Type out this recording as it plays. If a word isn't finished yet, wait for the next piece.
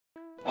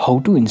How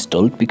to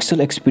install Pixel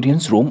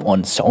Experience ROM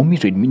on Xiaomi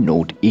Redmi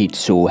Note 8.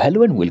 So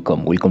hello and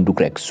welcome to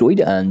Craxoid,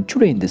 and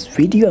today in this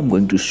video I'm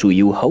going to show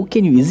you how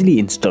can you easily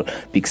install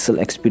Pixel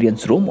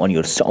Experience ROM on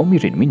your Xiaomi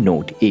Redmi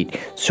Note 8.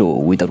 So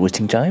without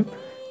wasting time,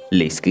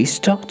 let's get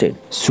started.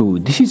 So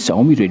this is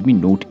Xiaomi Redmi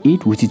Note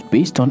 8, which is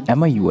based on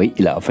MIUI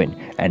 11,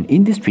 and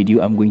in this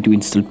video I'm going to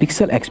install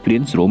Pixel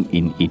Experience ROM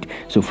in it.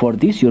 So for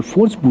this, your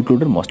phone's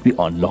bootloader must be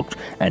unlocked,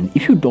 and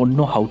if you don't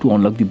know how to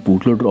unlock the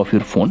bootloader of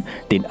your phone,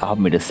 then I've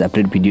made a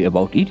separate video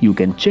about it. You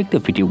can check the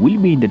video, will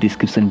be in the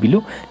description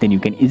below. Then you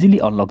can easily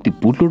unlock the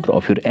bootloader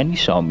of your any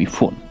Xiaomi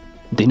phone.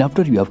 Then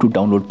after, you have to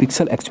download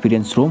Pixel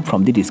Experience ROM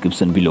from the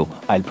description below.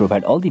 I'll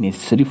provide all the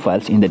necessary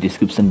files in the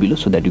description below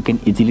so that you can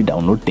easily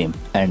download them.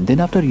 And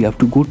then after, you have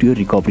to go to your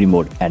recovery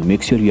mode and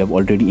make sure you have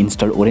already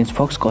installed Orange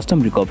Fox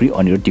Custom Recovery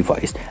on your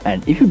device.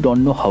 And if you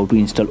don't know how to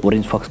install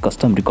Orange Fox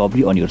Custom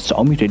Recovery on your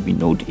Xiaomi Redmi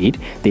Note 8,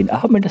 then I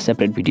have made a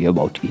separate video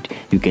about it.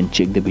 You can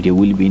check the video,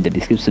 will be in the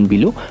description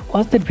below.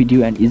 Watch that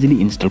video and easily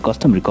install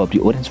Custom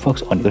Recovery Orange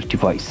Fox on your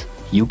device.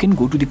 You can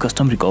go to the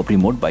custom recovery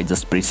mode by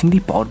just pressing the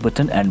power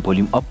button and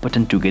volume up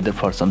button together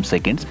for some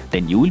seconds.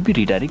 Then you will be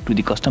redirected to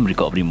the custom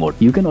recovery mode.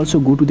 You can also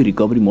go to the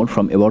recovery mode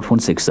from About Phone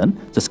section.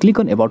 Just click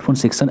on About Phone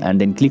section and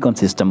then click on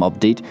System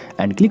Update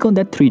and click on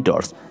that three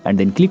dots and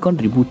then click on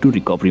Reboot to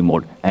Recovery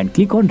Mode and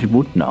click on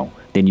Reboot Now.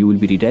 Then you will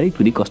be redirected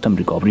to the custom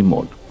recovery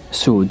mode.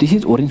 So this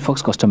is Orange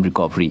Fox Custom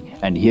Recovery,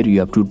 and here you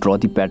have to draw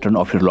the pattern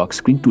of your lock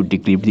screen to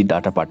decrypt the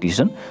data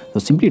partition. So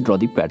simply draw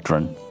the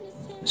pattern.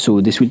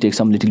 So this will take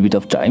some little bit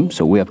of time,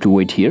 so we have to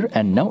wait here,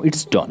 and now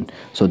it's done.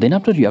 So then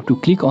after, you have to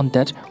click on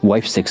that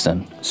wipe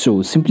section.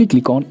 So simply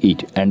click on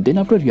it, and then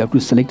after, you have to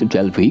select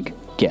Delphic,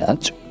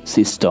 Cache,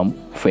 System,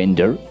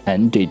 Fender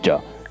and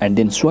Data, and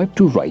then swipe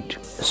to right.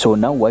 So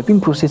now wiping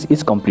process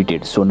is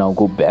completed. So now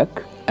go back,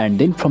 and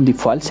then from the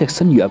file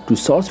section you have to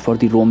search for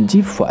the ROM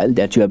zip file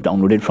that you have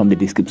downloaded from the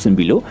description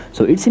below.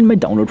 So it's in my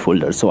download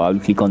folder, so I will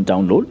click on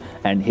download,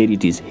 and here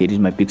it is. Here is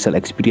my Pixel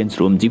Experience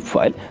ROM zip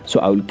file. So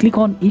I will click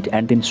on it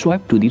and then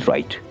swipe to the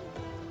right.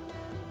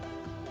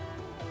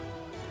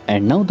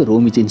 And now the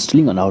ROM is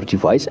installing on our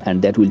device,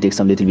 and that will take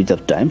some little bit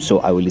of time, so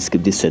I will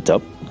skip this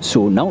setup.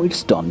 So now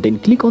it's done. Then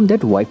click on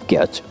that wipe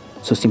cache.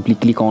 So simply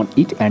click on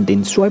it and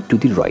then swipe to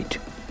the right.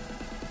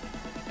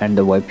 And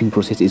the wiping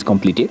process is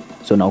completed.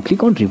 So now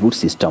click on Reboot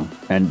System,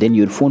 and then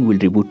your phone will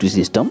reboot to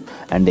system,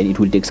 and then it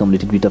will take some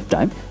little bit of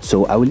time.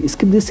 So I will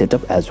skip this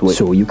setup as well.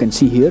 So you can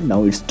see here,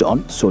 now it's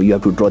done. So you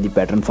have to draw the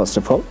pattern first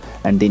of all,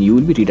 and then you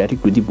will be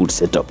redirected to the boot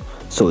setup.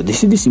 So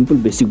this is the simple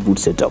basic boot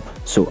setup.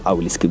 So I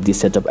will skip this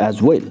setup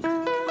as well.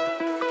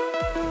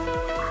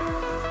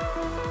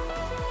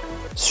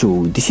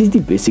 So this is the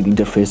basic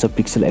interface of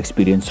Pixel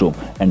Experience ROM,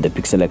 and the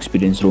Pixel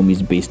Experience ROM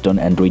is based on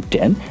Android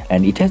 10,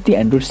 and it has the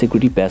Android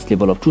security patch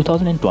level of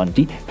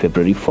 2020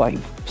 February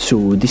 5.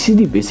 So this is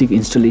the basic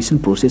installation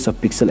process of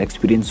Pixel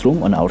Experience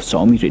ROM on our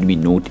Xiaomi Redmi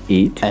Note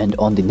 8, and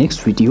on the next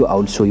video I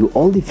will show you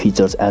all the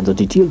features and the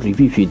detailed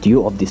review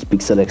video of this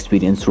Pixel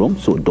Experience ROM,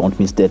 so don't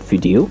miss that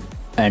video.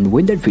 And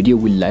when that video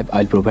will live,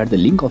 I'll provide the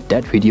link of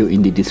that video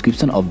in the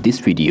description of this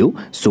video.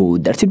 So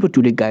that's it for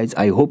today, guys.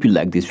 I hope you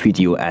like this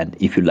video, and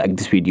if you like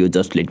this video,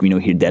 just let me know,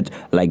 hit that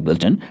like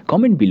button,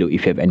 comment below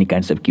if you have any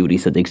kinds of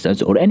queries,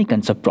 suggestions or any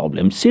kinds of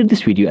problems. Share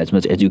this video as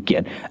much as you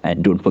can,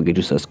 and don't forget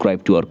to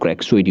subscribe to our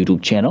Craxoid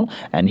YouTube channel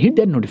and hit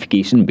that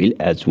notification bell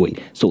as well.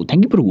 So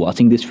thank you for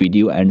watching this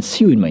video, and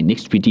see you in my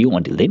next video.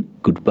 Until then,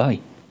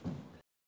 goodbye.